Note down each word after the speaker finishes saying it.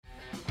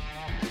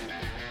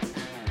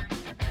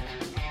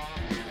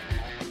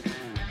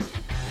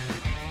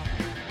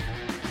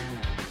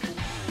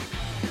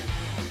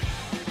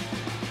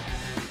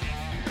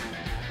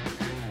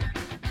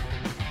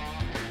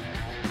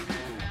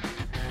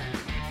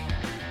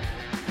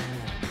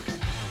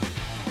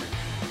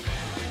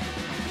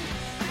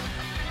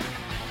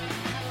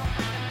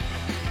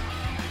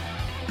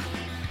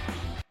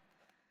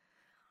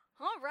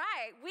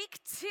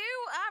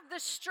the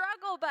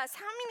struggle bus.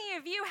 How many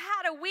of you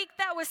had a week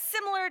that was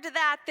similar to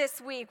that this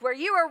week, where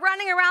you were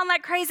running around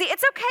like crazy?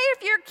 It's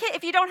okay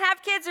if you don't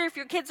have kids, or if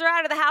your kids are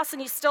out of the house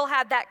and you still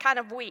have that kind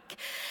of week.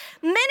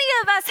 Many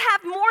of us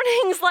have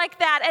mornings like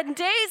that and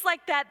days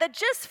like that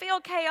just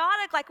feel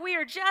chaotic, like we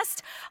are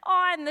just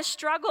on the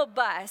struggle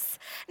bus.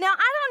 Now, I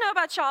don't know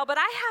about y'all, but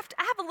I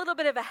have a little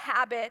bit of a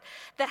habit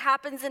that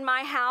happens in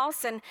my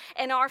house and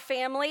in our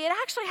family. It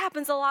actually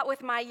happens a lot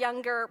with my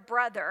younger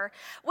brother.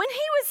 When he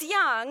was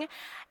young,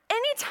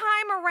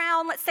 anytime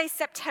around, let's say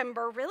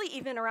September, really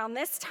even around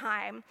this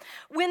time,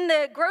 when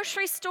the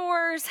grocery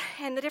stores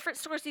and the different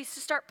stores used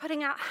to start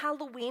putting out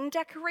Halloween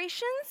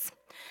decorations,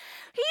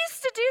 he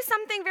used to do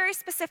something very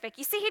specific.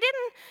 You see,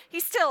 he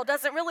still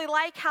doesn't really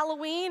like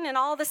Halloween and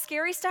all the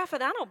scary stuff,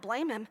 and I don't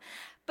blame him.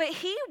 But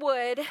he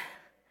would,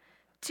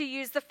 to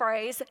use the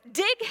phrase,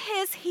 dig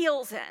his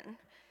heels in.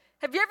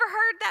 Have you ever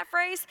heard that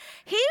phrase?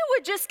 He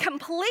would just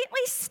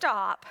completely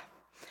stop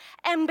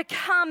and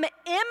become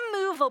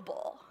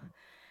immovable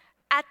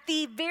at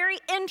the very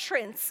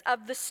entrance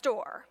of the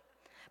store.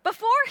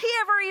 Before he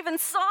ever even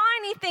saw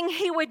anything,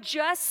 he would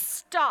just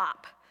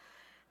stop.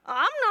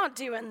 I'm not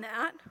doing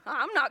that.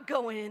 I'm not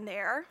going in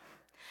there.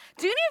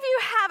 Do any of you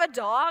have a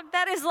dog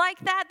that is like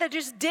that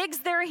just digs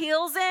their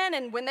heels in,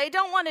 and when they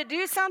don't want to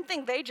do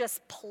something, they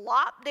just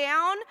plop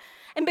down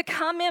and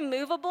become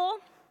immovable?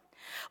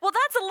 Well,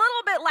 that's a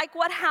little bit like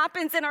what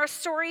happens in our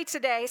story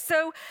today.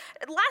 So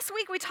last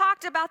week we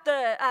talked about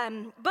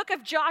the book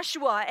of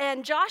Joshua,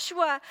 and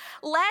Joshua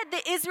led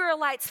the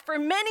Israelites for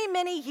many,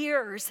 many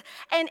years.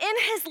 And in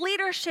his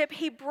leadership,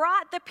 he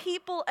brought the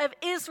people of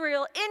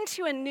Israel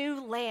into a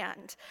new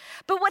land.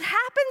 But what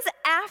happens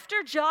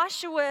after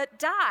Joshua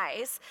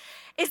dies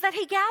is that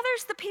he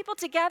gathers the people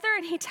together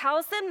and he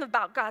tells them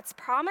about God's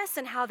promise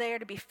and how they are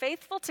to be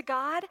faithful to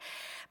God.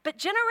 But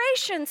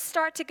generations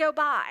start to go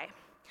by.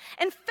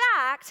 In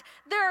fact,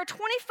 there are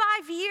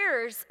 25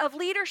 years of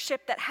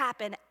leadership that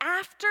happen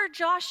after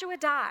Joshua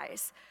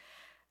dies.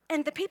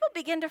 And the people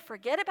begin to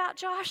forget about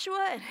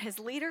Joshua and his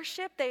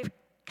leadership. They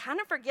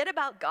kind of forget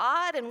about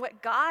God and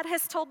what God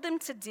has told them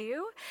to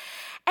do.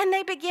 And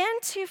they begin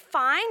to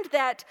find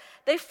that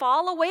they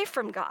fall away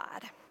from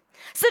God.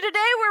 So today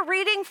we're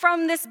reading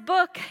from this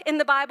book in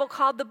the Bible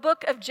called the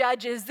Book of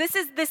Judges. This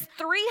is this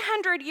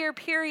 300-year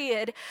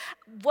period,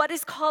 what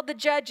is called the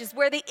Judges,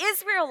 where the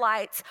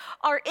Israelites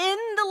are in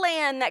the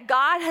land that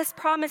God has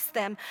promised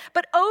them.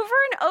 But over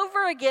and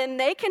over again,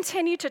 they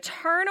continue to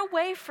turn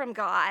away from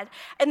God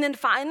and then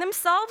find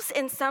themselves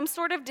in some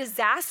sort of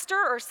disaster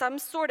or some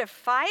sort of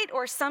fight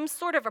or some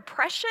sort of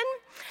oppression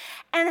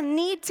and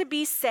need to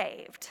be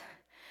saved.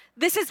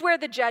 This is where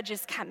the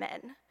Judges come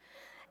in.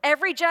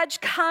 Every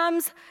judge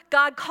comes,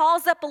 God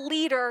calls up a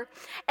leader,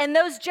 and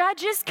those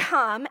judges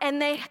come,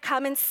 and they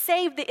come and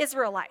save the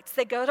Israelites.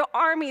 They go to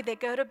army, they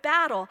go to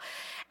battle,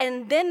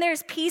 and then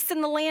there's peace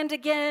in the land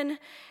again,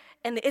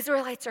 and the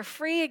Israelites are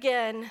free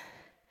again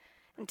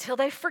until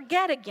they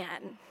forget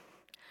again,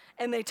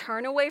 and they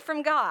turn away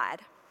from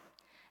God,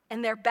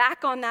 and they're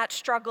back on that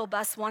struggle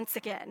bus once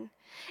again,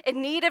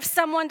 in need of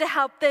someone to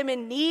help them,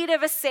 in need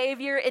of a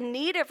savior, in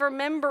need of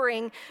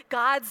remembering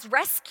God's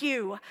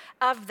rescue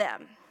of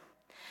them.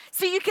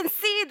 So you can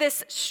see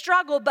this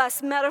struggle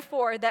bus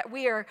metaphor that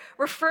we are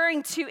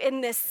referring to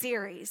in this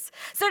series.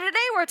 So today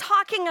we're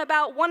talking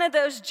about one of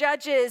those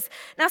judges.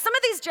 Now, some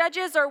of these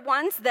judges are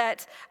ones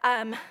that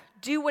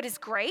do what is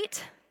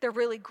great. They're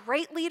really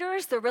great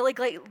leaders. They're really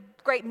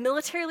great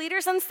military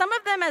leaders. And some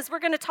of them, as we're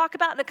going to talk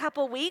about in a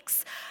couple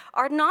weeks,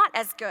 are not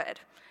as good.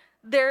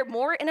 They're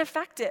more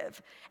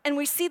ineffective. And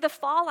we see the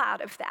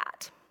fallout of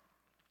that.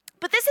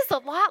 But this is a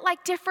lot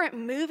like different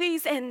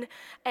movies and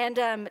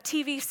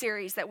TV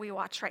series that we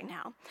watch right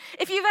now.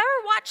 If you've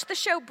ever watched the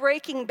show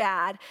Breaking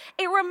Bad,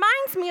 it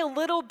reminds me a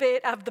little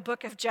bit of the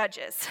Book of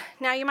Judges.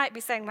 Now, you might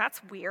be saying,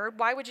 that's weird.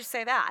 Why would you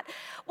say that?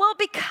 Well,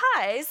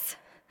 because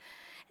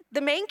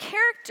the main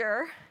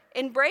character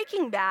in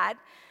Breaking Bad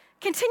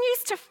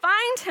continues to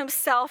find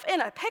himself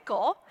in a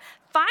pickle,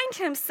 find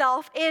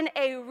himself in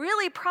a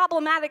really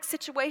problematic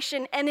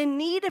situation and in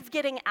need of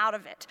getting out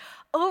of it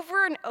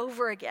over and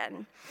over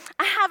again.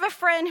 I have a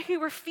friend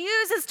who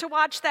refuses to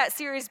watch that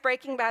series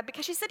Breaking Bad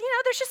because she said,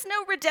 there's just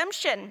no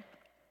redemption.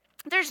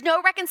 There's no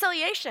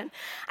reconciliation.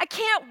 I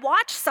can't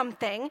watch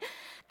something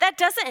that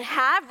doesn't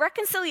have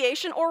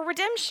reconciliation or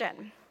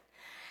redemption.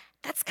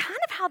 That's kind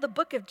of how the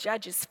Book of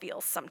Judges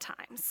feels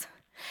sometimes.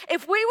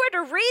 If we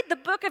were to read the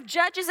book of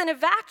Judges in a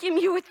vacuum,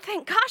 you would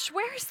think, gosh,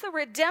 where's the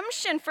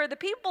redemption for the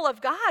people of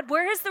God?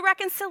 Where is the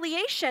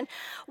reconciliation?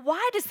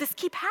 Why does this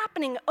keep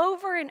happening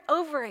over and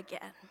over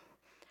again?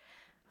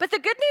 But the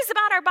good news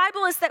about our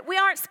Bible is that we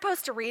aren't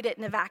supposed to read it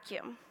in a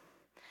vacuum.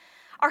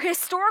 Our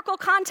historical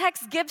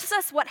context gives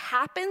us what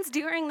happens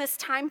during this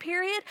time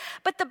period,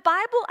 but the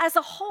Bible as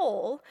a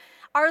whole,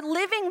 our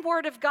living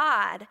Word of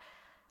God,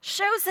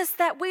 shows us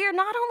that we are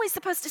not only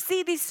supposed to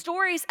see these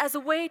stories as a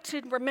way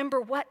to remember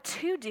what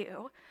to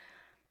do,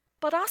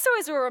 but also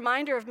as a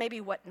reminder of maybe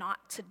what not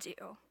to do.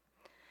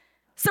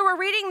 So we're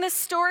reading this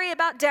story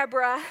about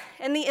Deborah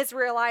and the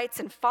Israelites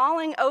and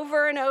falling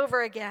over and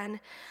over again.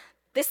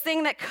 this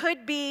thing that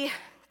could be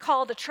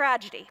called a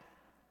tragedy.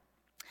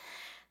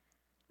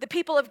 The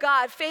people of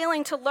God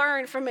failing to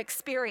learn from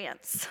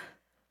experience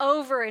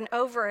over and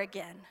over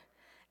again,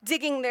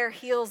 digging their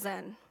heels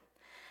in.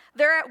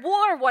 They're at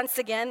war once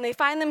again. They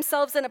find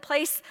themselves in a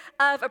place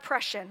of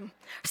oppression.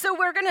 So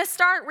we're going to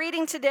start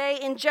reading today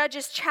in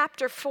Judges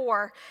chapter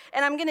 4,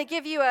 and I'm going to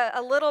give you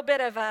a little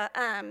bit of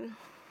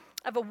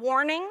a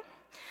warning.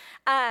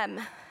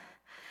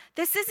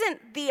 This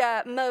isn't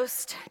the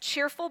most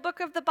cheerful book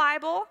of the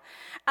Bible,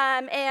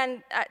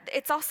 and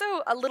it's also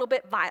a little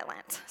bit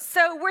violent.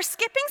 So we're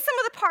skipping some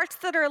of the parts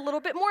that are a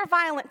little bit more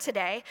violent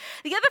today.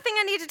 The other thing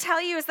I need to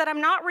tell you is that I'm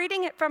not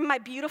reading it from my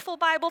beautiful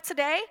Bible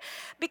today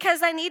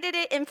because I needed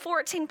it in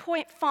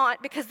 14-point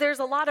font because there's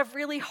a lot of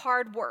really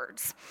hard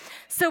words.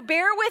 So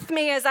bear with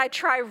me as I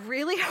try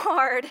really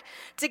hard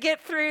to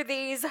get through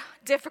these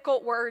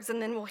difficult words,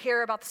 and then we'll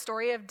hear about the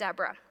story of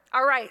Deborah.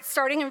 All right,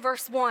 starting in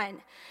verse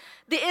 1.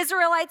 The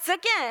Israelites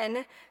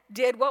again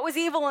did what was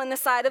evil in the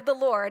sight of the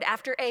Lord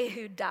after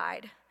Ehud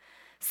died.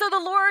 So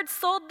the Lord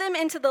sold them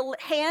into the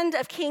hand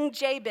of King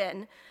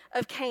Jabin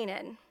of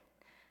Canaan,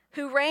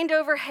 who reigned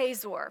over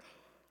Hazor.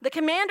 The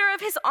commander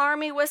of his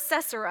army was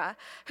Sisera,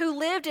 who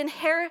lived in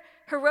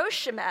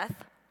Hiroshemeth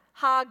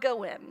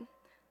Ha-Goim.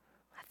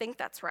 I think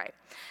that's right.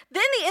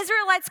 Then the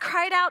Israelites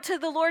cried out to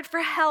the Lord for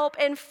help,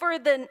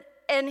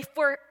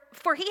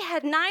 for he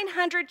had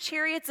 900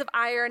 chariots of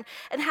iron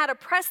and had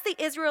oppressed the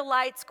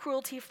Israelites'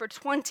 cruelty for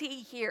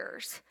 20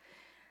 years.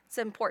 It's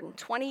important,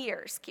 20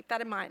 years. Keep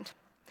that in mind.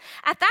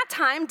 At that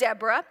time,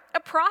 Deborah,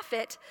 a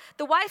prophet,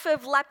 the wife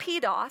of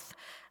Lapidoth,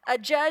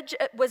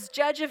 was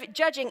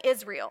judging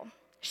Israel.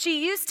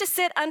 She used to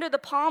sit under the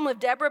palm of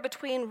Deborah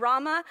between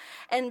Ramah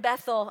and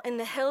Bethel in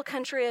the hill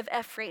country of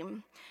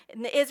Ephraim.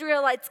 And the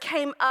Israelites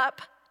came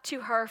up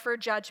to her for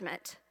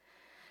judgment.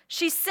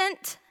 She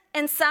sent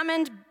and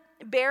summoned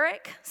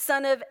Barak,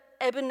 son of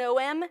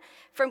Abinoam,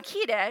 from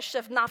Kedesh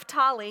of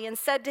Naphtali, and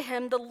said to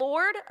him, "The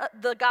Lord,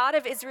 the God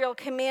of Israel,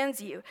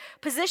 commands you,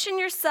 position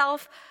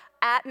yourself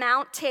at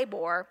Mount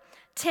Tabor,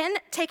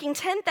 taking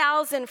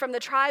 10,000 from the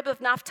tribe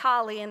of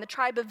Naphtali and the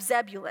tribe of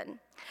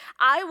Zebulun.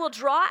 I will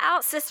draw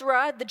out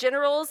Sisera, the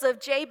generals of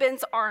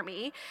Jabin's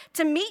army,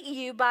 to meet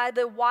you by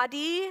the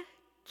Wadi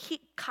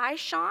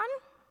Kishon."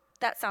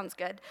 That sounds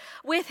good.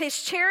 "With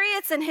his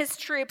chariots and his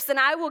troops, and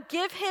I will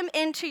give him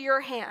into your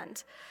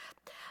hand."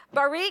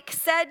 Barak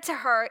said to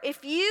her,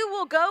 "If you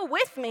will go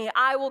with me,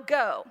 I will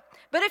go.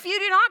 But if you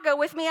do not go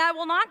with me, I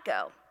will not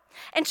go."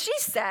 And she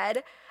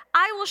said,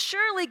 "I will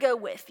surely go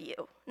with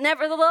you.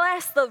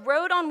 Nevertheless, the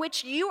road on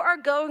which you are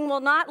going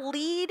will not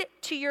lead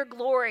to your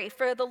glory,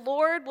 for the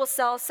Lord will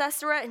sell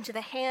Sisera into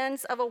the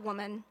hands of a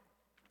woman."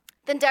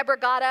 Then Deborah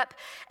got up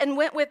and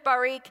went with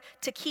Barak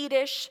to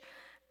Kedesh.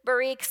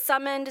 Barak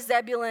summoned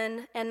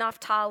Zebulun and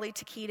Naphtali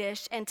to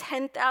Kedesh, and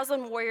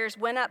 10,000 warriors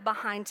went up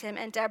behind him,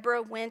 and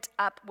Deborah went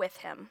up with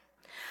him.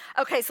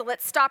 Okay, so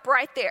let's stop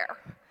right there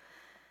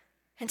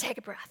and take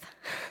a breath.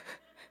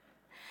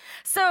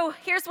 So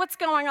here's what's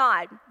going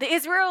on. The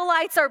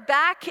Israelites are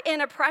back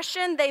in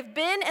oppression. They've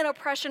been in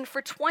oppression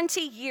for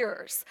 20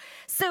 years.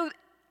 So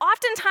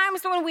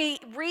oftentimes when we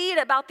read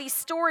about these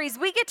stories,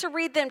 we get to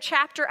read them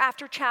chapter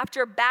after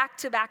chapter, back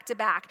to back to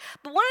back.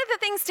 But one of the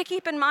things to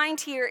keep in mind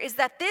here is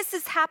that this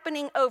is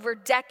happening over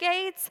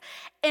decades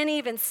and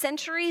even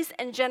centuries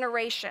and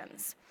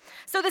generations.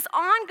 So this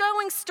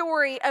ongoing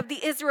story of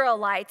the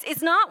Israelites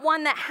is not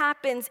one that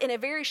happens in a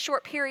very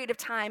short period of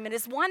time. It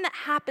is one that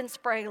happens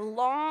for a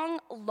long,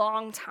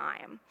 long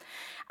time.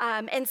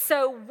 And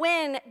so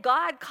when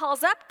God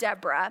calls up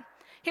Deborah,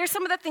 here's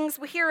some of the things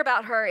we hear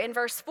about her in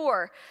verse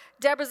 4.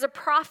 Deborah's a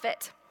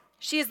prophet.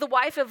 She is the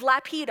wife of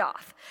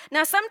Lapidoth.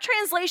 Now, some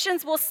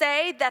translations will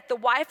say that the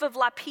wife of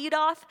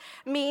Lapidoth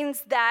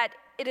means that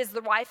it is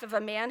the wife of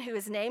a man who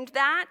is named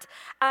that.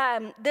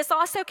 This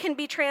also can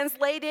be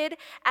translated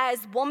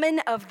as woman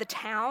of the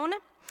town.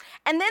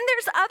 And then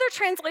there's other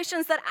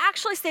translations that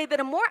actually say that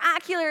a more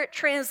accurate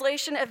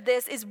translation of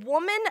this is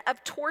woman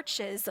of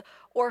torches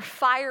or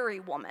fiery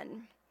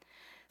woman.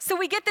 So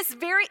we get this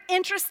very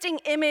interesting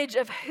image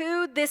of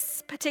who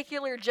this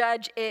particular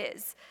judge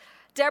is.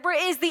 Deborah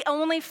is the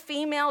only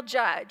female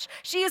judge.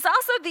 She is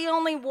also the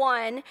only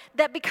one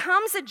that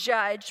becomes a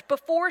judge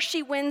before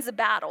she wins a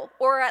battle,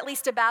 or at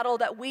least a battle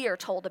that we are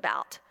told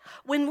about.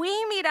 When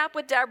we meet up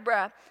with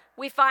Deborah,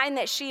 we find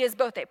that she is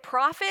both a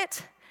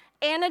prophet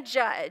and a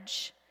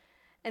judge.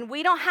 And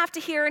we don't have to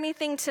hear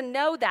anything to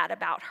know that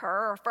about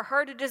her or for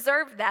her to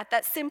deserve that.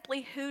 That's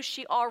simply who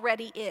she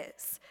already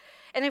is.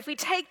 And if we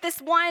take this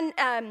one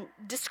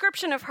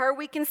description of her,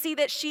 we can see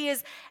that she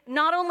is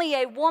not only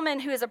a woman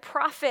who is a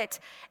prophet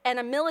and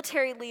a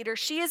military leader,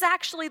 she is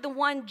actually the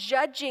one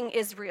judging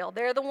Israel.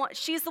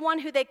 She's the one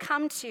who they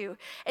come to,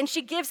 and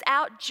she gives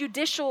out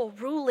judicial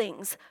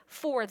rulings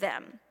for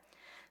them.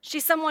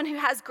 She's someone who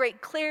has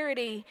great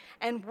clarity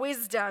and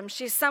wisdom.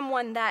 She's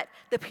someone that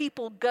the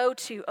people go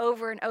to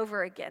over and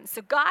over again.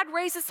 So God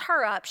raises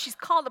her up. She's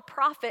called a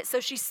prophet, so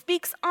she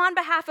speaks on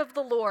behalf of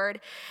the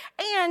Lord.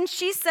 And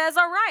she says,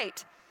 all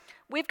right,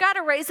 we've got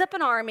to raise up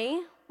an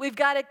army. We've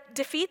got to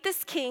defeat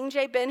this king,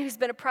 Jabin, who's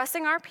been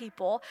oppressing our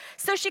people.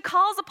 So she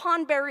calls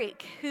upon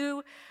Barak.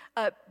 I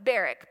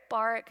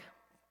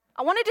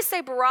wanted to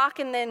say Barak,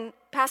 and then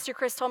Pastor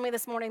Chris told me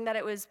this morning that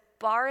it was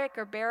Barak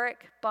or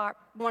Barak,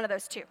 one of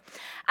those two.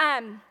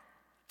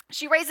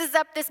 She raises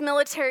up this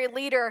military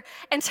leader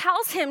and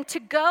tells him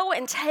to go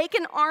and take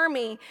an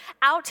army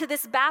out to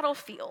this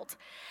battlefield.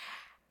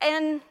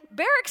 And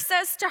Barak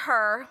says to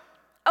her,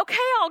 okay,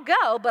 I'll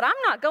go, but I'm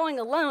not going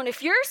alone.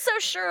 If you're so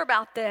sure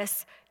about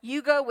this,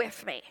 you go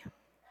with me.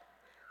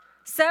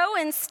 So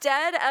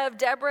instead of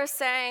Deborah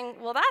saying,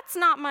 well, that's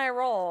not my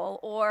role,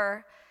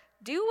 or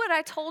do what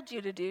I told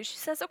you to do, she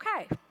says,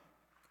 okay,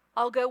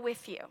 I'll go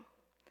with you.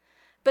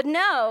 But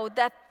know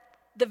that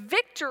the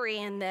victory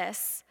in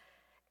this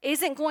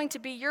isn't going to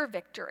be your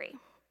victory.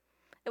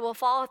 It will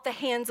fall at the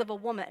hands of a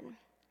woman.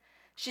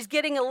 She's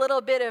getting a little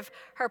bit of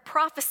her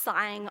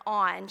prophesying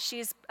on.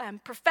 She's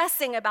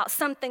professing about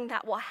something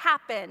that will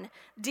happen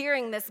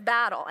during this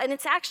battle. And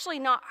it's actually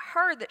not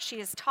her that she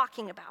is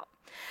talking about.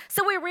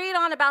 So we read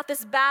on about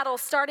this battle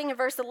starting in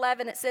verse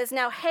 11. It says,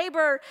 now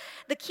Heber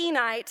the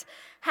Kenite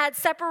had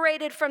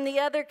separated from the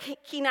other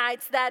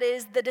Kenites, that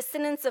is, the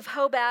descendants of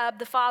Hobab,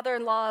 the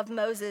father-in-law of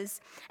Moses,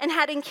 and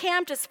had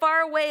encamped as far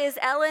away as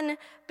Elon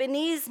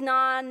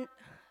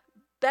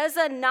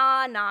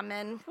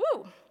Bezanaamim,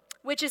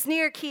 which is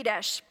near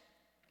Kedesh.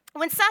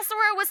 When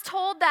Sisera was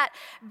told that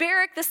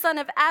Barak, the son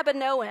of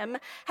Abinoam,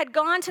 had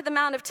gone to the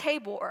Mount of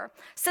Tabor,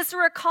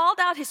 Sisera called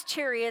out his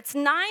chariots,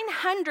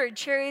 900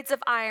 chariots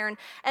of iron,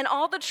 and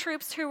all the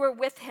troops who were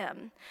with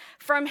him,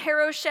 from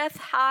Harosheth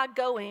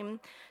HaGoim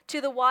to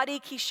the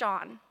Wadi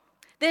Kishon.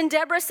 Then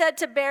Deborah said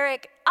to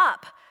Barak,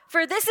 up,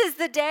 for this is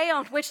the day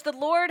on which the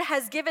Lord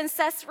has given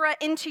Sisera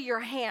into your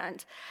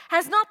hand.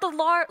 Has not the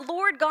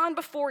Lord gone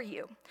before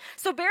you?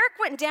 So Barak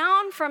went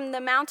down from the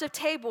Mount of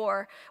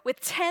Tabor with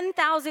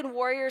 10,000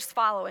 warriors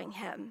following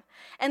him.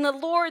 And the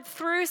Lord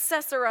threw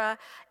Sisera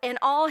and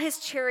all his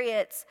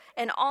chariots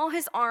and all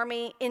his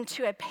army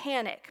into a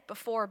panic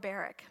before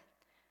Barak.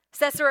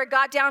 Sisera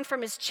got down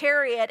from his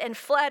chariot and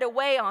fled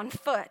away on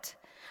foot,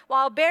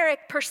 while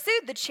Barak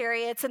pursued the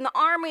chariots and the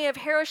army of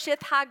Harosheth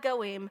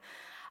HaGoim.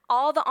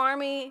 All the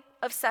army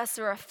of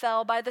Sisera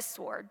fell by the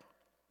sword.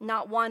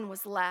 Not one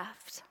was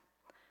left.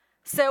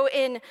 So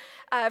in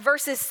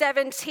verses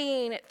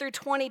 17 through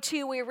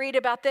 22, we read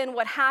about then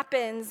what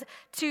happens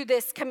to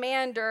this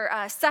commander,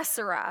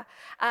 Sisera.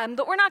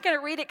 But we're not going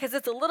to read it because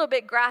it's a little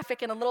bit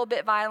graphic and a little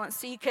bit violent,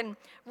 so you can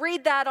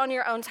read that on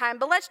your own time.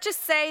 But let's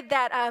just say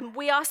that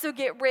we also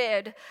get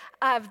rid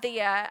of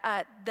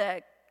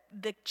the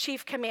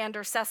chief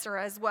commander,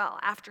 Sisera, as well,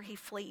 after he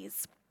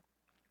flees.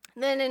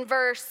 Then in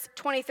verse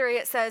 23,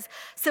 it says,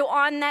 so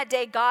on that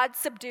day, God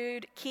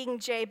subdued King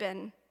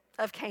Jabin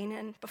of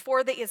Canaan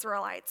before the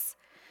Israelites.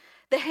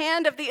 The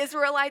hand of the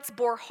Israelites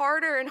bore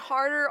harder and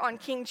harder on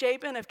King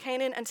Jabin of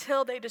Canaan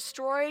until they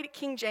destroyed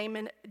King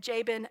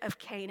Jabin of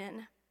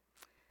Canaan.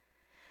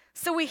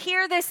 So we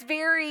hear this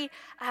very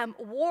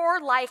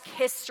warlike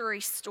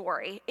history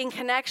story in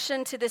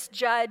connection to this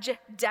judge,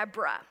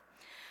 Deborah.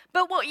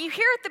 But what you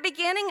hear at the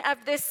beginning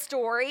of this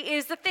story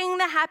is the thing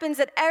that happens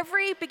at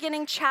every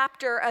beginning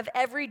chapter of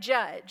every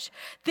judge.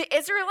 The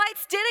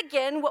Israelites did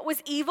again what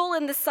was evil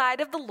in the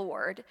sight of the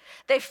Lord.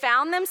 They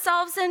found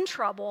themselves in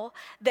trouble.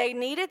 They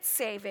needed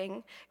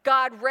saving.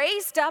 God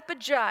raised up a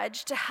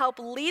judge to help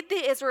lead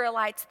the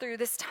Israelites through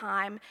this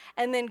time,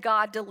 and then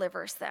God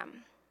delivers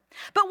them.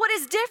 But what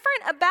is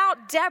different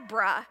about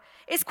Deborah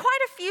is quite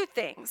a few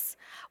things.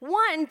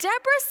 One,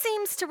 Deborah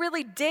seems to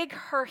really dig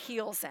her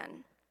heels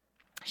in.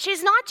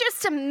 She's not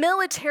just a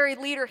military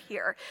leader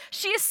here.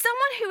 She is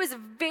someone who is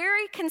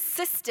very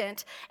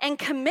consistent and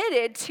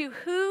committed to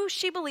who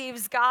she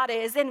believes God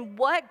is and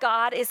what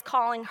God is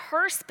calling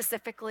her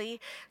specifically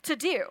to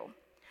do.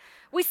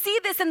 We see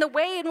this in the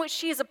way in which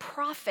she is a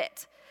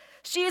prophet.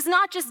 She is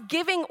not just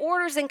giving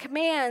orders and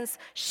commands.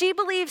 She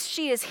believes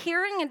she is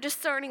hearing and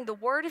discerning the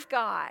word of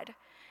God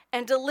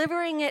and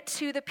delivering it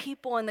to the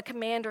people and the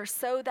commanders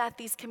so that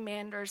these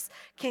commanders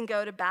can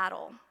go to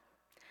battle.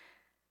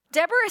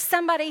 Deborah is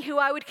somebody who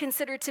I would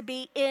consider to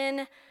be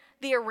in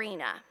the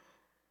arena.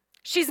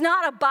 She's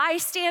not a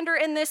bystander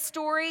in this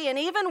story, and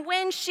even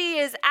when she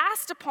is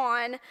asked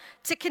upon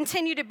to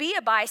continue to be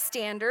a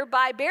bystander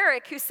by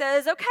Barak, who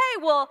says, okay,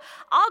 well,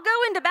 I'll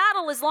go into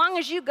battle as long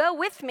as you go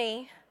with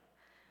me,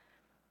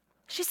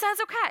 she says,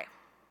 okay,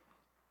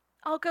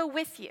 I'll go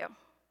with you.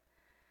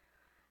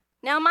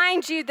 Now,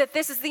 mind you that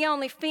this is the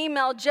only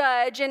female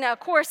judge, and of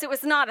course, it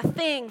was not a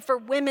thing for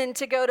women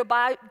to go to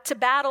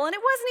battle, and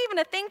it wasn't even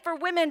a thing for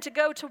women to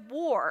go to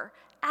war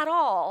at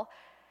all,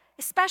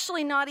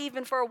 especially not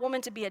even for a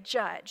woman to be a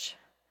judge.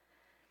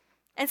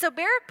 And so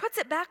Barak puts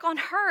it back on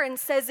her and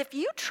says, if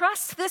you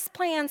trust this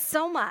plan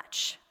so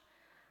much,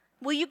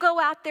 will you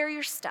go out there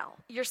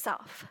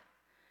yourself?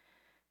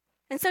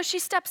 And so she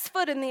steps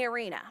foot in the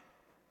arena.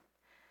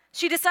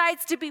 She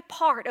decides to be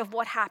part of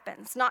what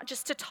happens, not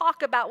just to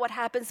talk about what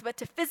happens, but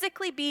to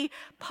physically be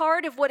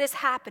part of what is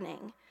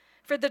happening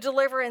for the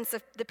deliverance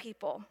of the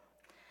people.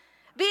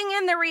 Being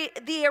in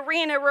the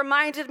arena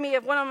reminded me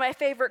of one of my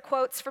favorite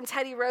quotes from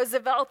Teddy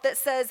Roosevelt that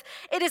says,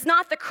 "It is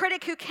not the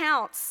critic who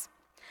counts,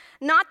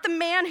 not the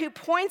man who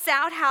points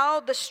out how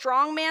the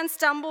strong man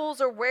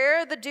stumbles or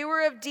where the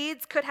doer of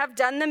deeds could have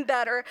done them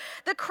better.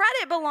 The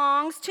credit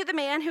belongs to the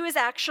man who is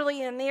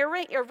actually in the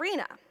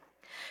arena,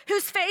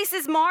 whose face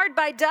is marred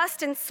by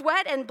dust and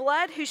sweat and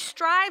blood, who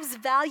strives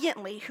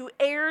valiantly, who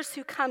errs,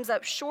 who comes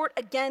up short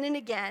again and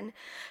again,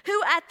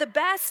 who at the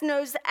best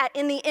knows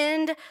in the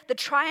end the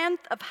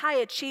triumph of high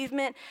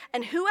achievement,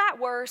 and who at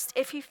worst,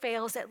 if he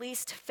fails, at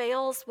least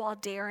fails while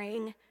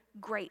daring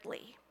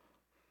greatly."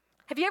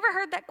 Have you ever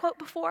heard that quote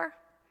before?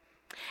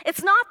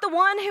 It's not the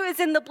one who is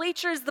in the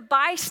bleachers, the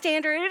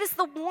bystander. It is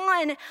the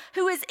one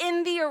who is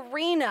in the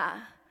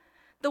arena,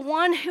 the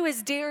one who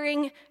is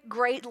daring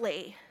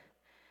greatly,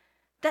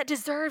 that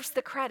deserves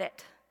the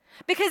credit.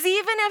 Because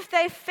even if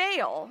they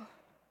fail,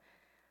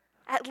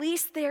 at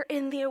least they're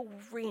in the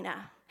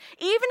arena.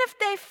 Even if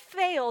they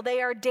fail,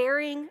 they are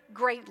daring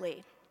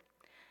greatly.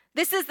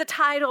 This is the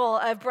title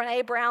of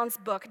Brené Brown's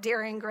book,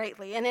 Daring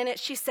Greatly. And in it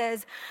she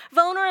says,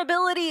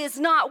 "Vulnerability is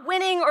not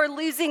winning or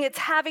losing, it's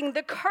having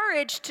the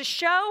courage to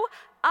show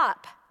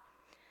up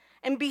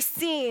and be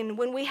seen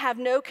when we have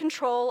no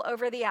control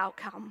over the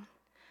outcome.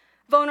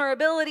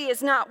 Vulnerability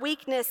is not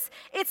weakness,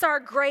 it's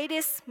our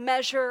greatest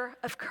measure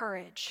of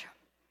courage.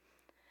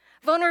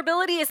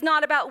 Vulnerability is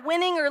not about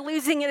winning or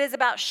losing, it is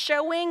about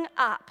showing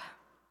up.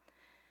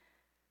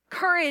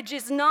 Courage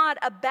is not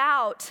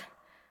about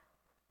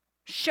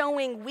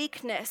showing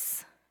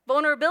weakness.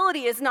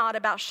 Vulnerability is not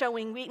about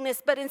showing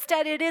weakness, but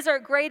instead it is our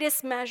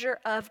greatest measure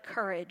of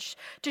courage.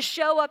 To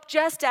show up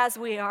just as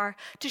we are,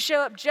 to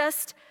show up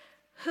just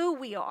who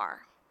we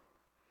are,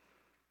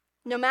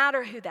 no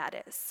matter who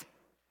that is.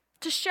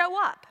 To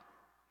show up.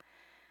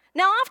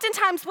 Now,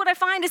 oftentimes what I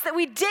find is that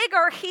we dig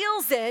our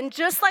heels in,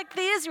 just like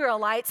the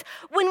Israelites,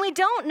 when we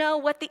don't know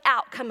what the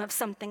outcome of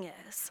something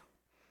is.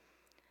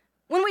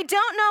 When we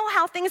don't know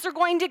how things are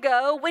going to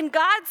go, when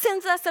God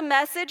sends us a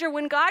message or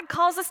when God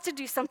calls us to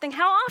do something,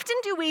 how often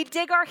do we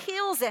dig our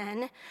heels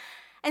in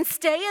and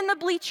stay in the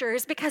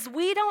bleachers because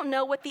we don't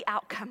know what the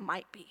outcome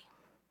might be?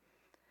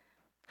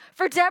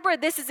 For Deborah,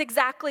 this is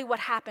exactly what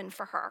happened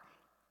for her.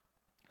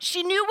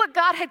 She knew what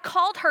God had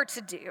called her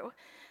to do.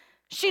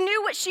 She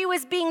knew what she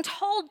was being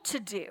told to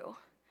do,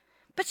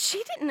 but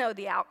she didn't know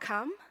the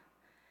outcome.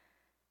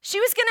 She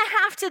was going to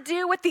have to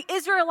do what the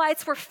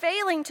Israelites were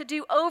failing to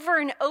do over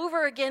and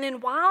over again,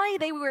 and why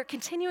they were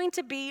continuing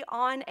to be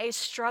on a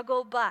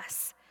struggle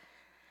bus.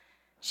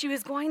 She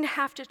was going to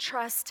have to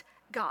trust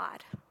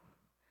God.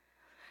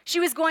 She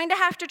was going to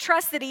have to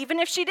trust that even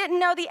if she didn't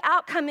know the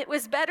outcome, it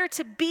was better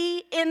to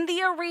be in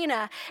the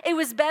arena. It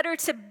was better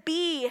to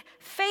be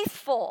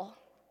faithful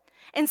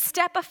and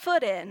step a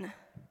foot in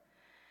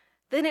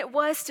than it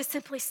was to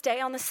simply stay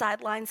on the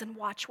sidelines and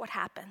watch what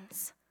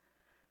happens.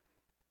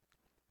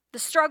 The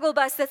struggle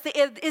bus that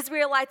the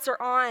Israelites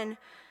are on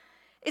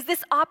is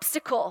this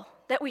obstacle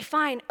that we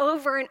find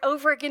over and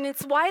over again.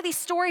 It's why these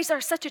stories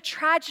are such a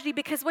tragedy,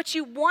 because what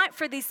you want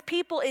for these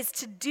people is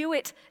to do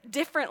it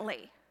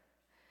differently.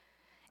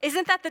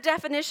 Isn't that the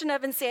definition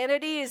of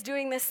insanity, is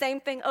doing the same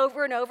thing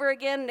over and over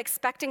again and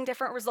expecting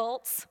different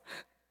results?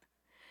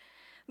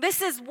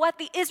 This is what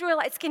the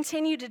Israelites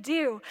continue to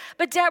do,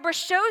 but Deborah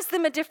shows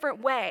them a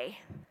different way.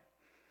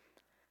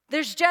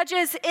 There's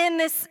judges in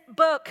this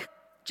book,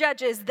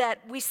 judges that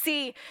we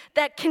see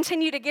that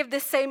continue to give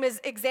this same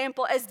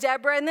example as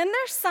Deborah, and then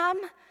there's some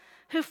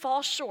who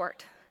fall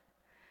short,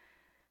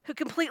 who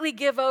completely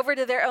give over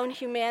to their own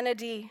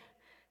humanity,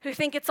 who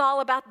think it's all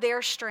about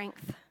their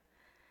strength,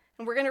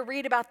 and we're going to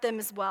read about them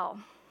as well.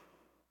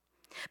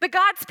 But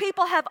God's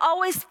people have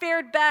always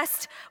fared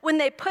best when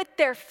they put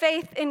their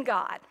faith in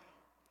God,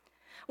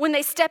 when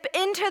they step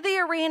into the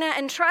arena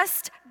and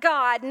trust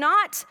God,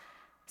 not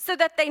so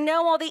that they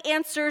know all the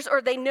answers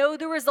or they know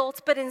the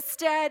results, but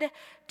instead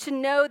to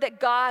know that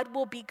God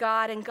will be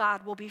God and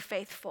God will be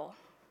faithful.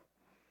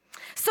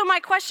 So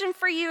my question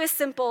for you is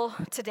simple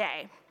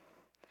today.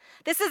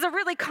 This is a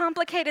really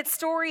complicated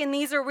story, and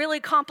these are really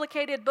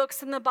complicated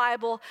books in the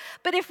Bible,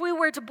 but if we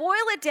were to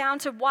boil it down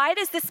to why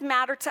does this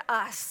matter to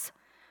us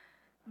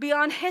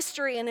beyond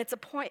history and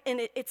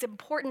its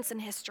importance in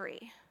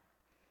history,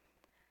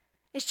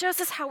 it shows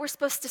us how we're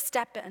supposed to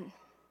step in,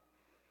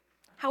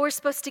 how we're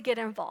supposed to get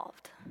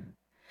involved.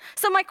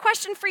 So my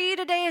question for you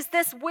today is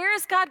this: where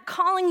is God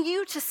calling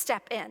you to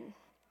step in?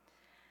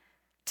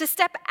 To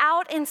step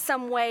out in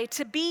some way,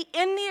 to be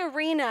in the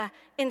arena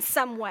in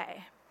some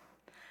way?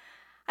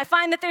 I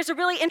find that there's a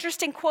really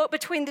interesting quote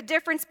between the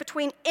difference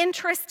between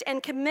interest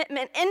and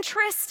commitment.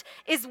 Interest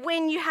is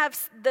when you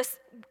have this,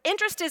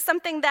 interest is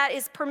something that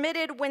is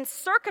permitted when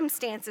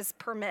circumstances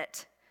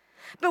permit.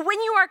 But when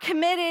you are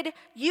committed,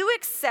 you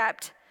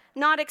accept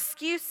not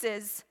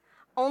excuses,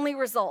 only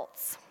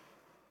results.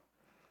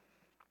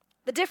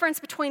 The difference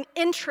between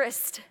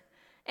interest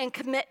and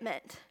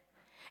commitment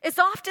is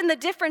often the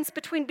difference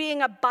between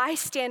being a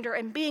bystander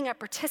and being a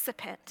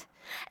participant.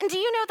 And do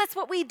you know that's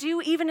what we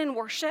do even in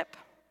worship?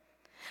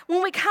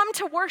 When we come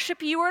to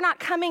worship, you are not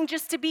coming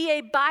just to be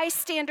a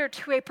bystander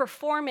to a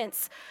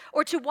performance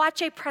or to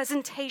watch a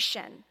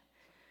presentation.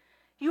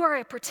 You are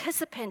a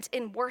participant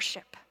in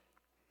worship.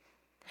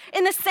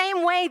 In the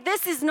same way,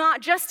 this is not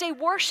just a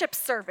worship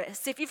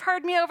service. If you've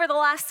heard me over the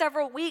last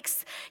several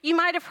weeks, you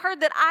might have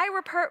heard that I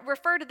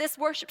refer to this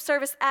worship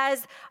service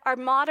as our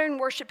modern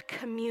worship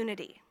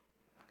community.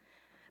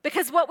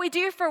 Because what we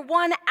do for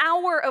 1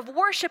 hour of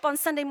worship on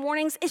Sunday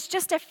mornings is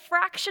just a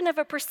fraction of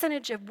a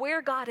percentage of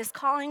where God is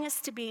calling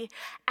us to be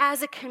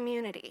as a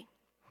community.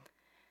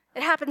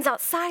 It happens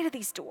outside of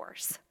these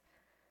doors.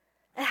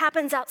 It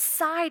happens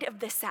outside of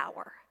this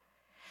hour.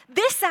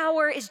 This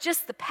hour is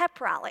just the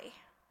pep rally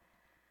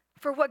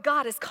for what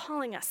God is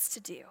calling us to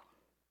do.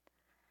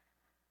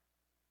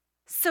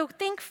 So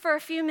think for a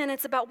few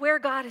minutes about where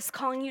God is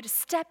calling you to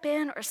step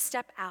in or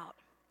step out.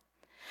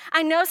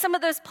 I know some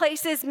of those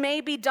places may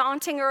be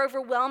daunting or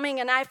overwhelming,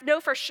 and I know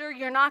for sure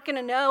you're not going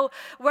to know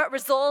what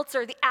results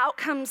or the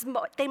outcomes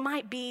they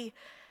might be.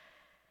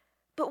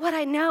 But what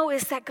I know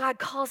is that God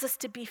calls us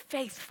to be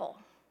faithful.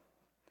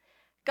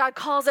 God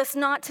calls us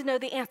not to know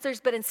the answers,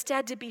 but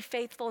instead to be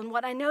faithful. And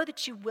what I know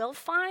that you will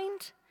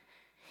find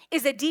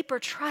is a deeper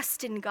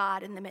trust in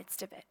God in the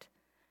midst of it.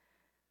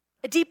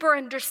 A deeper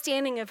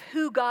understanding of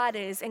who God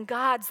is and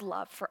God's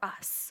love for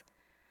us.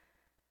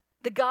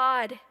 The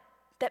God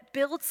that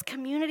builds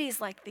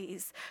communities like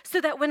these so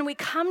that when we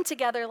come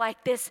together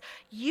like this,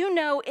 you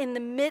know in the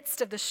midst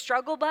of the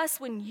struggle bus,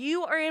 when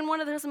you are in one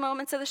of those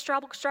moments of the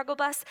struggle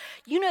bus,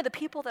 you know the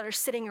people that are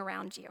sitting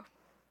around you.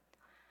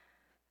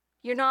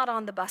 You're not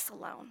on the bus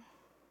alone.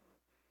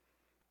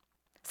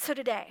 So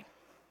today,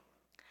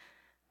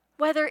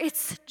 whether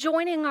it's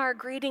joining our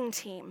greeting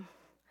team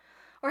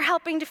or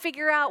helping to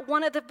figure out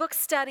one of the book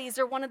studies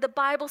or one of the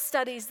Bible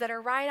studies that are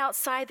right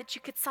outside that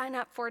you could sign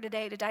up for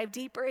today to dive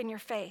deeper in your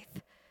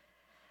faith,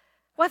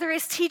 whether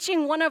it's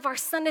teaching one of our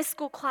Sunday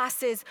school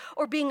classes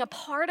or being a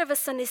part of a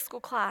Sunday school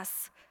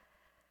class,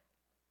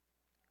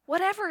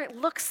 whatever it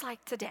looks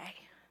like today,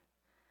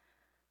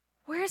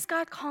 where is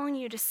God calling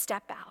you to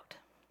step out?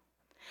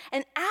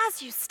 And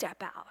as you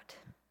step out,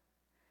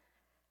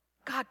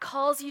 God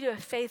calls you to a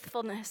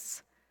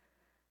faithfulness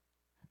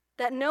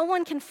that no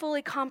one can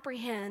fully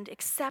comprehend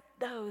except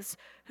those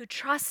who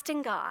trust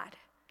in God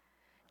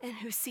and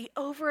who see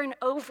over and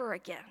over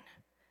again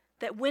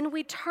that when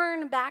we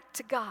turn back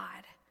to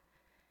God,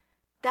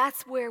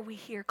 that's where we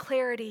hear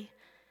clarity,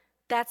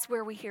 that's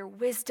where we hear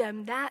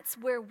wisdom, that's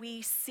where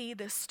we see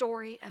the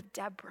story of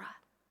Deborah,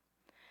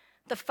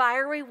 the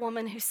fiery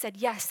woman who said,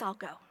 yes, I'll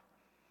go.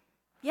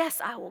 Yes,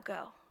 I will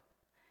go.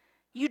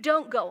 You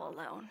don't go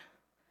alone.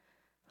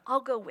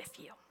 I'll go with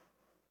you.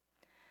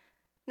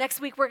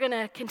 Next week, we're going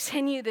to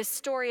continue this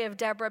story of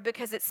Deborah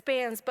because it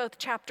spans both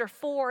chapter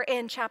 4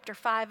 and chapter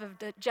 5 of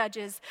the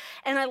Judges.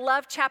 And I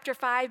love chapter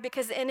 5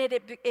 because in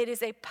it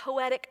is a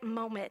poetic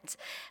moment.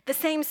 The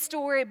same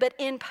story, but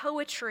in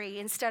poetry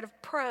instead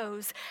of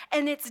prose.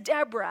 And it's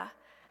Deborah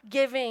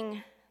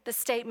giving the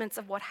statements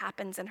of what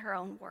happens in her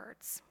own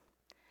words.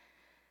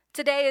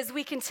 Today, as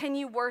we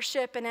continue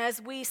worship and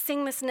as we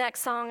sing this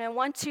next song, I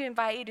want to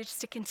invite you to just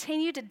to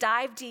continue to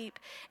dive deep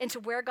into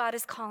where God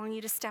is calling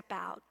you to step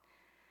out.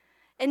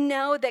 And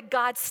know that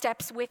God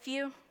steps with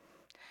you,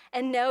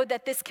 and know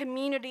that this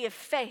community of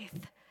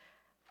faith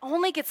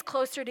only gets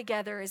closer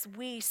together as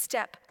we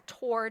step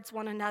towards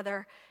one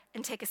another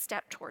and take a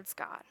step towards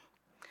God.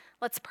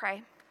 Let's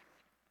pray.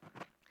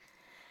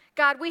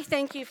 God, we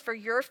thank you for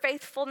your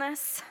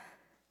faithfulness.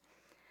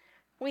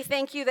 We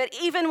thank you that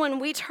even when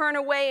we turn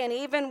away and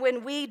even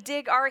when we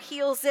dig our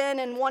heels in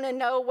and want to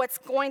know what's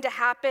going to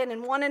happen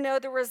and want to know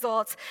the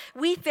results,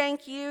 we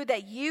thank you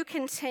that you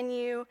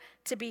continue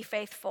to be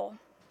faithful.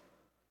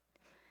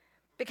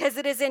 Because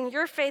it is in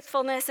your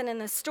faithfulness and in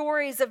the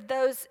stories of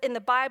those in the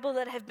Bible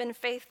that have been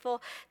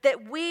faithful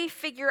that we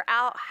figure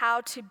out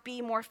how to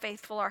be more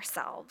faithful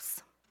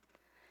ourselves.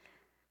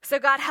 So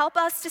God, help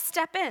us to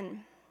step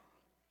in.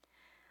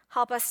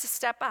 Help us to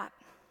step up.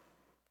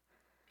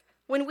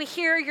 When we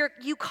hear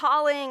you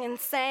calling and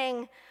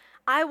saying,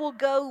 I will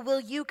go,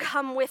 will you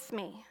come with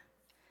me?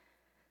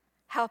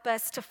 Help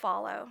us to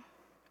follow.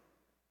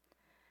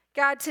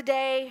 God,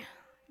 today,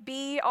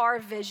 be our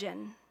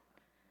vision.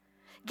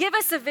 Give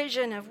us a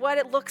vision of what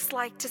it looks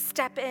like to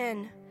step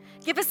in.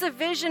 Give us a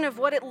vision of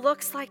what it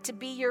looks like to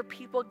be your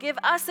people. Give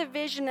us a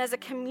vision as a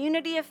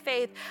community of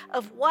faith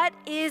of what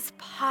is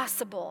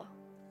possible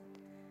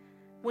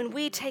when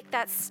we take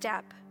that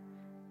step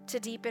to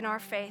deepen our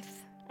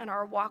faith and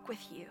our walk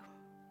with you.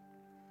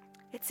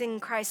 It's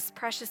in Christ's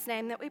precious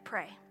name that we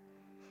pray.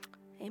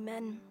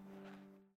 Amen.